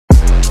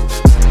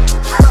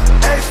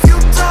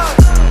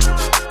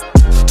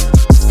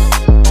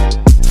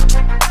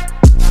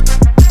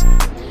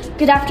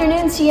Good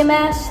afternoon,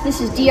 CMS.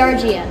 This is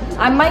DRGN.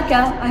 I'm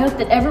Micah. I hope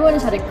that everyone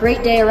has had a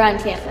great day around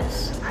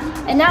campus.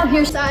 And now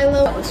here's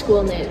Isla with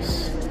school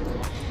news.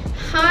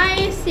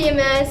 Hi,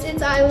 CMS.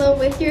 It's Isla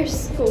with your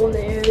school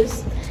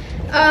news.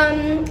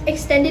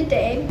 Extended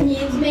day.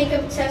 Needs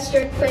makeup test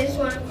or quiz,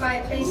 want a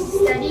quiet place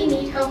to study,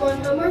 need help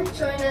on homework?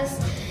 Join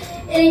us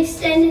in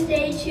extended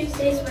day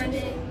Tuesdays,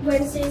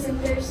 Wednesdays, and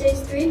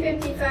Thursdays,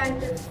 3:55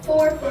 to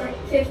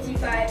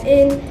 4:55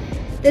 in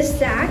the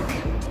SAC,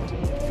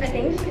 I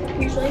think,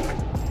 usually,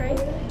 right?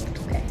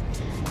 Okay.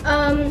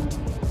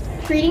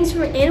 Greetings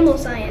from Animal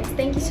Science.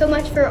 Thank you so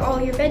much for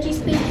all your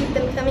veggies. Please keep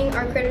them coming.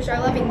 Our critters are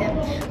loving them.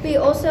 We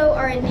also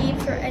are in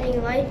need for any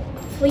light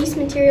fleece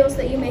materials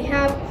that you may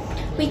have.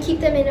 We keep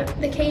them in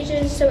the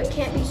cages so it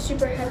can't be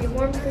super heavy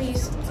warm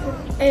fleece.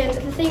 And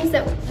the things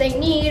that they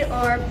need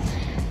are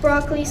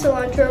broccoli,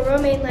 cilantro,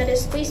 romaine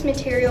lettuce, fleece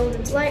material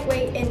that's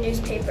lightweight, and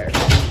newspaper.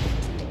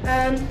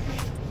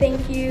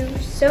 Thank you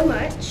so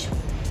much.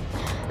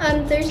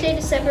 Thursday,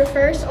 December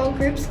 1st, all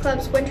groups,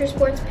 clubs, winter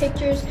sports,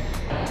 pictures.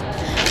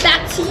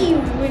 Back to you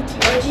with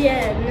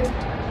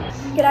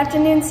DRGN. Good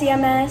afternoon,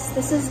 CMS.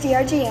 This is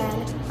DRGN.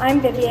 I'm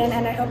Vivian,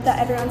 and I hope that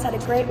everyone's had a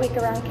great week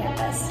around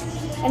campus.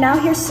 And now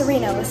here's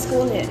Serena with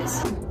school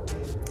news.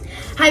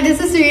 Hi,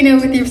 this is Serena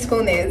with your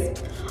school news.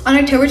 On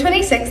October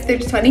 26th through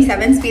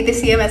 27th, be at the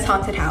CMS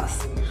Haunted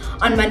House.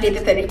 On Monday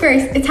the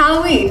 31st, it's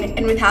Halloween,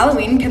 and with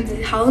Halloween comes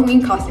a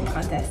Halloween costume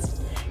contest.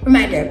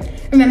 Reminder,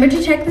 remember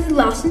to check the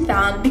Lost and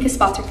Found because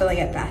spots are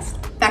filling up fast.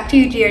 Back to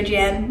you,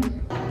 DRGN.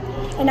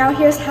 And now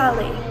here's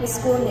Hallie with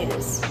school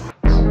news. So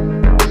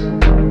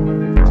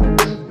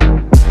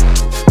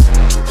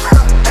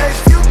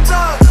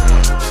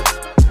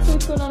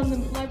what's going on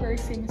in the library,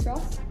 Miss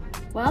Ross?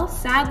 Well,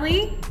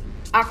 sadly,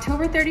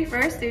 October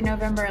 31st through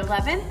November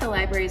 11th, the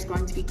library is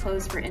going to be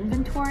closed for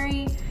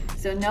inventory,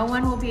 so no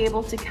one will be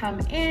able to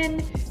come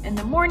in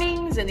the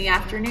mornings, in the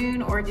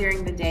afternoon, or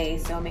during the day,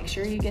 so make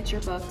sure you get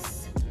your books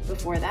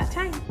before that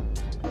time.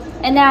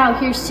 And now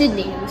here's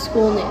Sydney with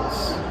school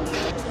news.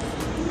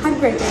 Happy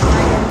birthday,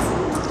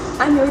 Dragons.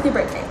 I'm here with your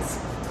birthdays.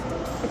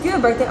 If you have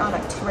a birthday on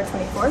October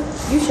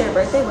 24th, you share a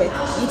birthday with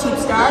YouTube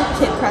star,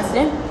 Kid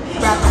President,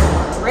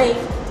 rapper Drake,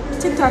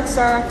 TikTok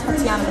star,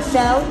 Tatiana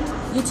Michelle,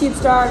 YouTube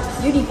star,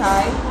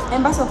 PewDiePie,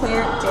 and basketball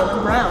player,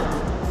 Jaylen Brown.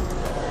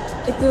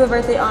 If you have a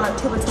birthday on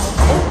October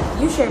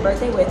 25th, you share a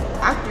birthday with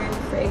actor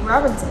Craig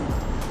Robinson,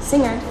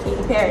 singer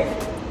Katy Perry,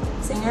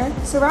 singer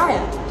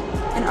Soraya,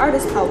 and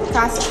artist Paul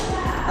Picasso,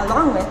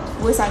 along with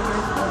voice actor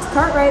Lance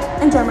Cartwright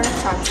and drummer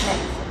Chad Smith.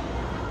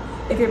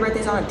 If your birthday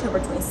is on October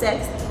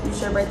 26th, you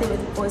share a birthday with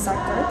voice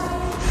actor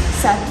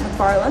Seth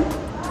MacFarlane,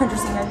 country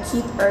singer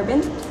Keith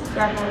Urban,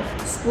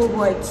 rapper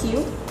Schoolboy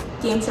Q,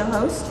 game show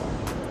host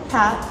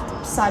Pat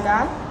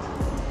Sagai,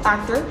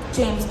 actor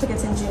James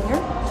Pickleton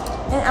Jr.,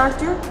 and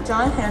actor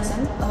John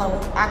Henderson, along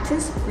with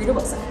actress Rita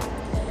Wilson.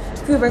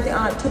 If you have a birthday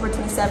on October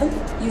 27th,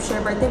 you share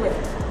a birthday with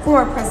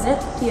former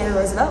President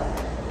Theodore Roosevelt,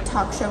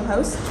 talk show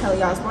host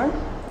Kelly Osbourne,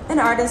 and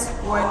artist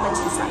Roy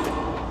Lichtenstein.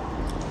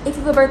 If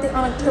you have a birthday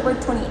on October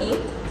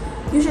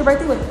 28th, you share a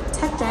birthday with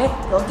tech giant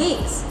Bill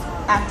Gates,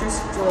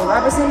 actress Julia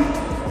Robertson,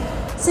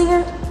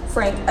 singer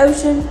Frank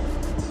Ocean,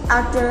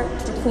 actor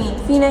Joaquin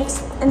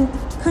Phoenix, and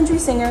country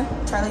singer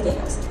Charlie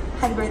Daniels.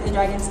 Happy birthday,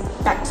 Dragons.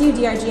 Back to you,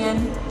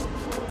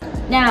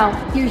 DRGN. Now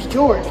here's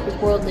George with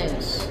world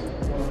news.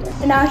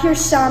 And now here's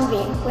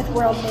Shamvi with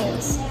world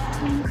news.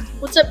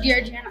 What's up,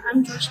 DRGN?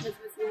 I'm George Smith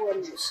with the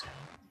world news.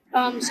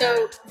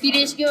 So a few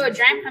days ago, a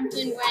giant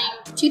pumpkin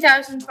weighing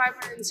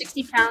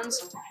 2,560 pounds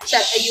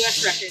set a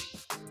U.S. record.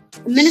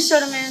 A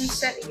Minnesota man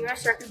set a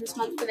U.S. record this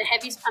month for the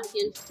heaviest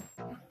pumpkin.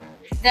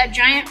 That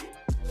giant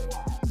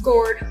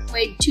gourd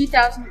weighed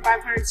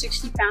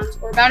 2,560 pounds,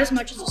 or about as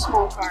much as a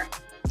small car.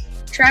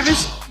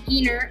 Travis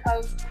Geener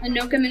of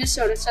Anoka,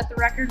 Minnesota set the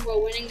record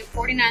while winning the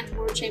 49th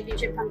World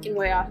Championship Pumpkin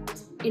Weigh-Off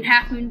in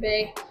Half Moon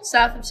Bay,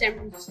 south of San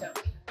Francisco.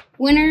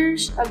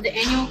 Winners of the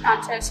annual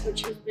contest,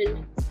 which has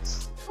been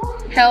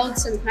held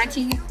since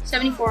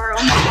 1974, are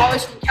almost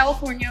always from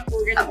California,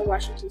 Oregon, or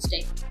Washington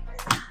State.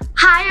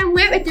 Hi, I'm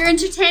Whit with your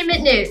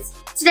entertainment news.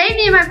 Today,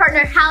 me and my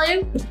partner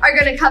Hallie are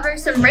going to cover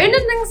some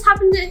random things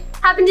happened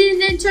in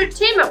the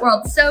entertainment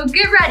world, so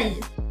get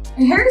ready.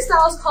 A Harry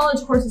Styles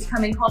college course is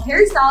coming called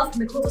Harry Styles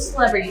and the Cult of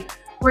Celebrity,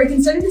 where he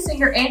can study the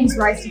singer and his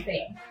rise to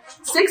fame.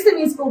 Six, the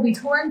musical will be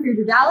touring through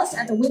the Dallas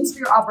at the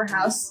Windsor Opera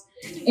House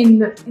in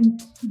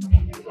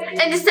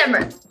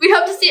December. We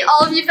hope to see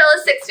all of you fellow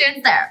Six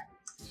fans there.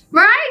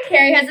 Mariah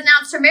Carey has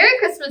announced her Merry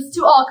Christmas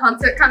to All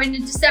concert coming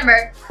in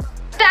December.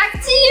 Back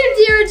to you,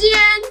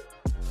 DRGN.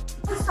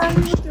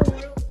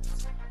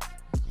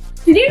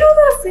 Did you know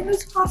that a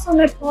fitness class on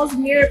Nepal's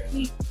Mira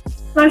Peak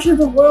smashes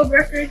the world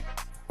record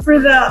for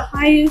the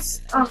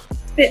highest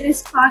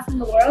fitness class in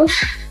the world?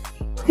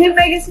 Tim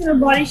Megason of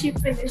Body Shape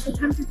Fitness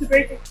attempted to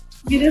break the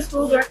Guinness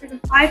World Record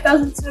of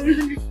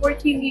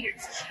 5,714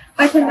 meters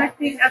by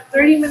conducting a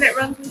 30-minute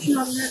run session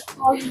on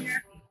Nepal's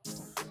Mira Peak.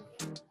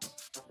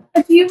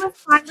 A team of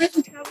climbers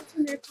who traveled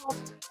to Nepal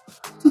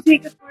to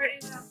take part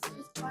in a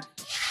fitness class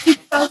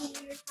 6,000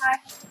 meters high.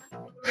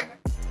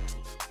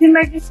 Tim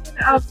Megason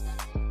of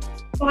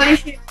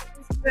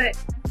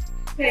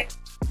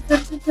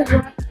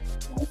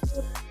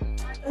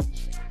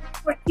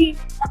 14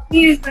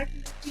 meters by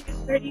completing a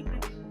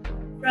 30-minute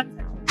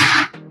run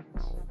session,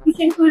 which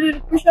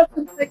included push-ups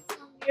and planks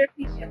on the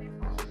repeat.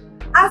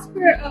 As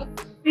per a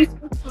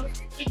Facebook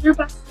post, the group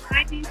of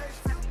 90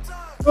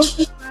 broke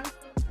this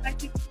milestone by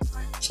taking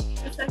part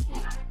in a session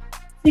at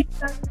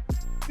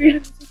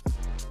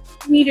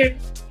 6,360 meters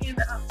in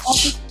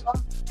August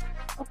on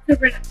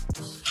October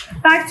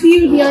 9th. Back to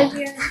you,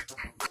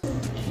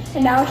 DRGN.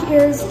 And now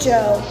here's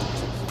Joe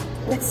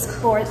with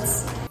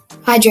sports.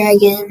 Hi,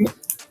 Dragon.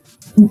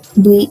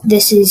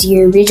 This is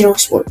your regional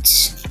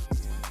sports.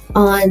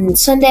 On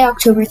Sunday,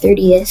 October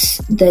 30th,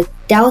 the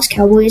Dallas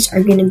Cowboys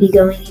are going to be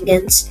going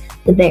against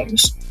the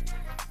Bears.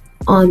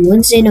 On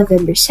Wednesday,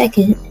 November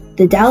 2nd,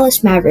 the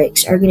Dallas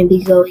Mavericks are going to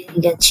be going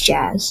against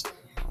Jazz.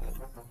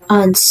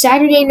 On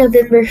Saturday,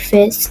 November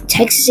 5th,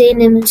 Texas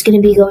A&M is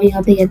going to be going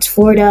up against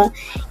Florida,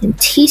 and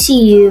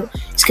TCU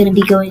is going to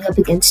be going up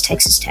against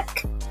Texas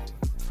Tech.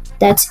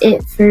 That's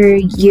it for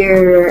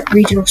your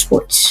regional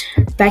sports.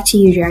 Back to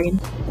you, Dragon.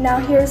 Now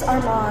here's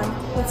Armand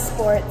with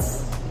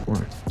sports.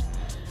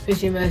 Hey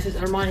CMS, it's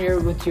Armand here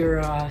with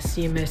your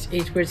CMS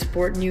 8th grade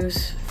sport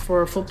news.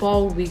 For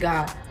football, we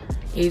got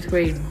 8th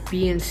grade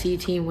B and C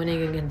team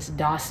winning against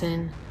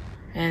Dawson.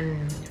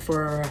 And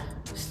for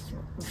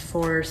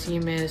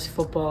CMS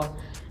football,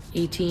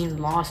 18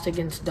 lost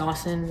against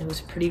Dawson. It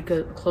was a pretty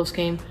good, close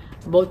game.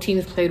 Both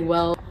teams played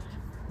well.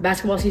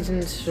 Basketball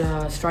season's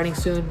starting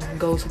soon.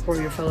 Go support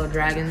your fellow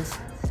Dragons.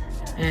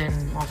 And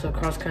also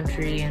cross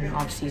country and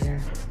off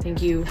season.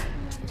 Thank you.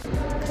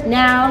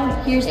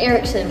 Now, here's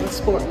Erickson with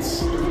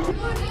sports.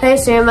 Hey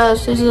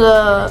CMS, this is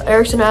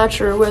Erickson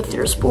Hatcher with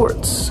your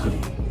sports.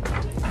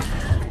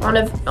 On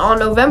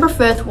November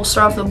 5th, we'll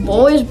start off the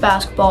boys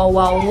basketball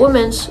while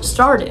women's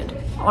started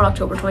on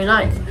October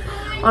 29th.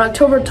 On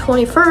October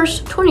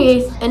 21st,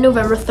 28th, and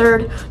November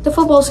 3rd, the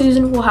football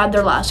season will have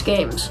their last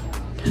games.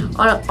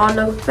 On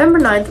November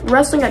 9th,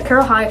 wrestling at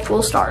Carroll High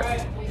will start.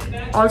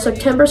 On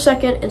September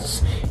 2nd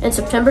and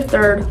September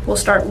 3rd, we'll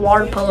start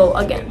water polo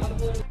again.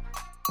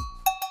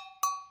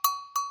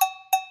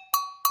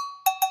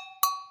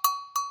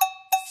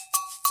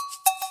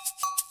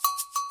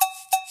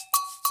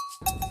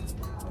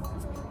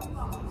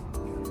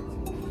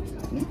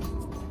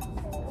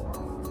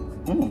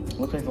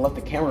 Looks like they left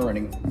the camera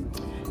running.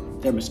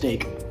 Their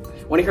mistake.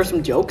 Want to hear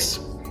some jokes?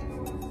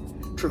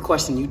 True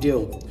question, you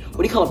do. What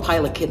do you call a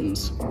pile of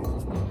kittens?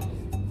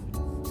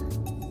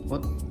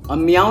 What? A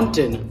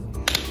mountain.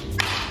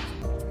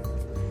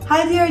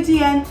 Hi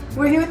DRGN,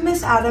 we're here with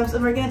Miss Adams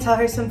and we're going to tell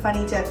her some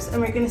funny jokes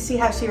and we're going to see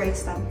how she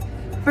rates them.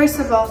 First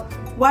of all,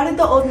 why did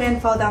the old man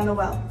fall down the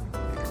well?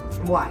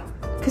 Why?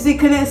 Because he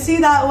couldn't see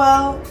that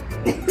well.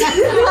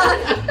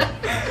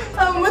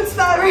 What's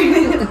that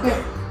rated?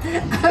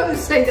 I would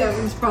say that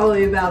was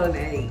probably about an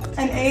 8.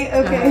 An 8?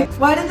 Okay.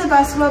 Why did the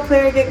basketball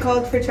player get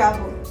called for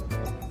travel?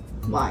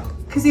 Why?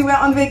 Because he went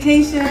on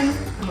vacation.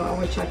 Oh, I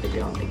wish I could be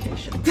on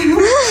vacation.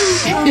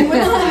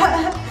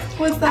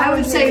 What's that? I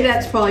would say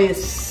that's probably a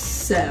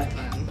 7.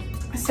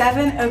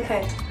 7?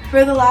 Okay.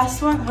 For the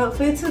last one,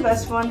 hopefully it's the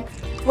best one.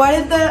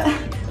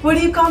 What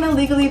do you call an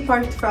illegally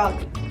parked frog?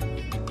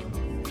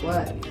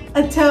 What?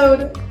 A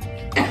toad.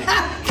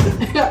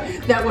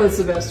 That was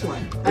the best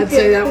one. I'd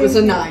say that was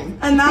a 9.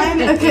 A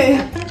 9? Okay.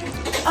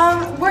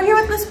 We're here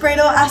with Miss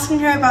Bradle asking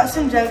her about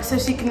some jokes so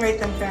she can rate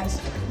them for us.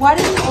 Why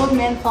did an old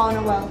man fall in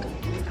a well?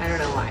 I don't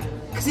know why.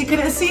 Because he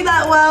couldn't see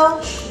that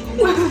well.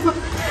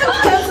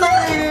 That's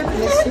weird.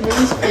 Mr.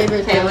 Broom's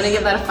favorite. Okay, I'm gonna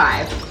give that a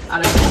 5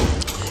 out of 10.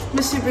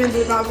 Mr. Broom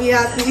did not be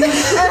happy.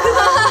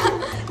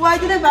 Why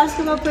can't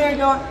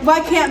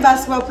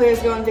basketball players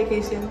go on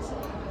vacations?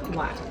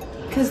 Why?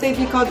 Because they'd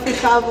be called for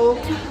travel.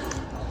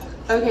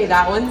 Okay,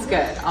 that one's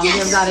good. I'll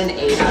give that an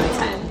 8 out of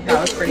 10. That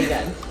was pretty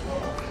good.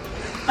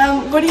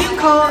 What do you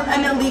call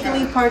an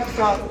illegally parked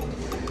frog?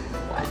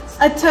 What?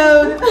 A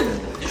toad.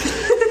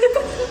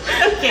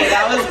 Okay,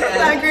 that was good.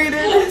 That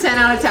graded. 10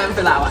 out of 10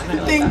 for that one.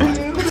 Thank you.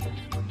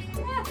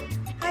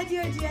 Hi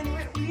DRGN,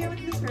 we're here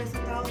with Miss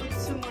Rosenthal with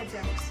some more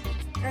jokes.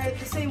 Or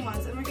the same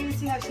ones, and we're going to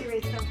see how she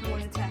rates them from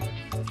 1 to 10.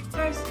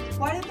 First,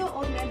 why did the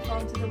old man fall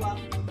into the well?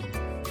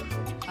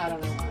 I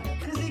don't know why.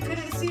 Because he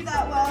couldn't see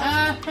that well.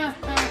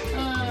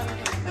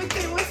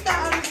 Okay, what's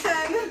that out of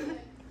 10?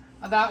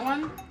 That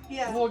one?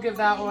 Yeah. We'll give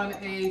that one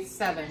a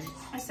 7.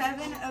 A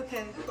 7?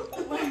 Okay.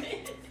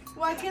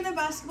 Why can't a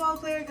basketball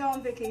player go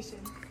on vacation?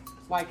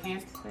 Why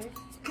can't they?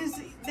 Because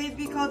they'd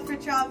be called for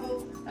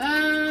travel.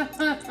 I'm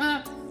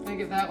gonna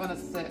give that one a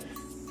 6.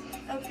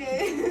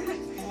 Okay.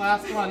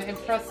 Last one.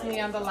 Impress me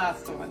on the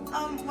last one.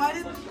 What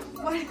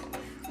do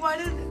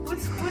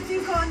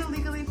you call an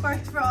illegally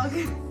parked frog?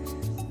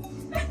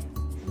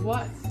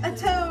 What? A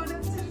toad.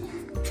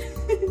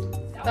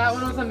 That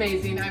one was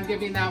amazing. I'm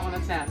giving that one a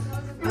 10.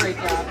 Great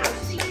job.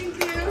 Thank you.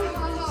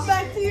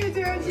 Back to you,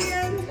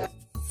 DRGN.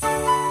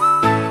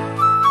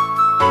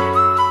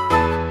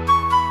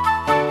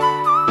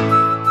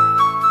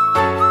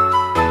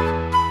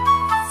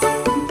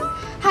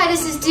 Hi,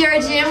 this is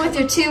DRGN with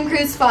your Tomb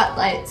Crew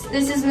Spotlights.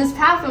 This is Miss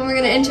Paff and we're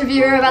going to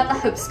interview her about the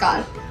Hope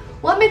Squad.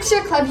 What makes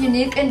your club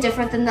unique and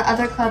different than the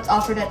other clubs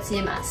offered at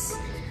CMS?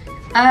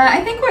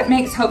 I think what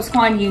makes Hope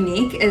Squad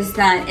unique is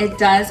that it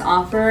does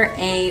offer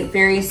a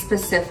very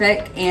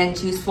specific and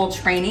useful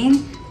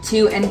training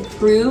to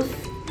improve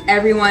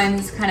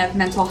everyone's kind of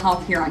mental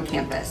health here on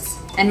campus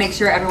and make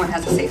sure everyone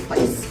has a safe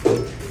place.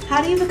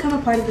 How do you become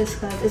a part of this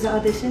club? Is it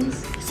auditions?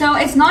 So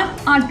it's not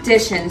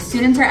auditions.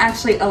 Students are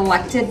actually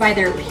elected by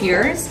their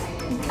peers.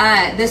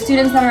 The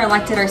students that are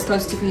elected are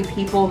supposed to be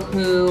people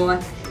who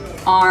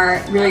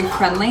are really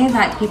friendly,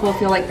 that people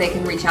feel like they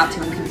can reach out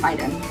to and confide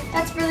in.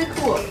 That's really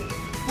cool.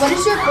 What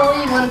is your goal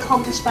you want to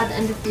accomplish by the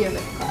end of the year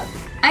with the club?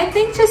 I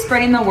think just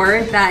spreading the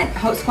word that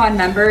Hope Squad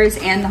members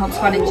and the Hope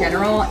Squad in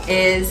general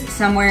is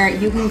somewhere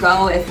you can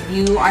go if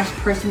you are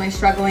personally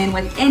struggling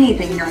with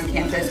anything here on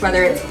campus,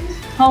 whether it's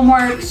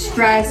homework,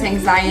 stress,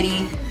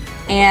 anxiety,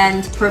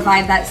 and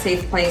provide that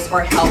safe place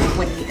or help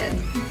when needed.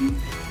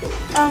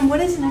 What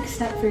is the next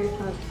step for your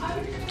club?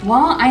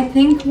 Well, I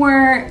think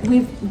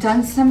we've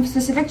done some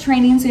specific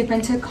trainings. We've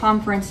been to a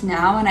conference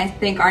now, and I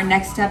think our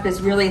next step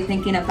is really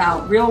thinking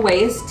about real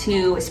ways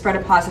to spread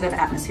a positive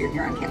atmosphere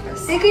here on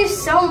campus. Thank you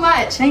so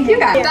much. Thank you,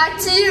 guys. Back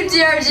to you,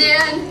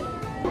 DRGN.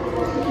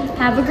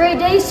 Have a great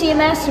day,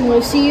 CMS, and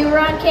we'll see you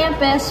around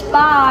campus.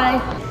 Bye.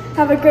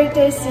 Have a great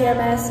day,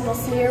 CMS, and we'll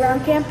see you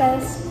around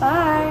campus.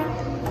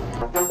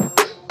 Bye.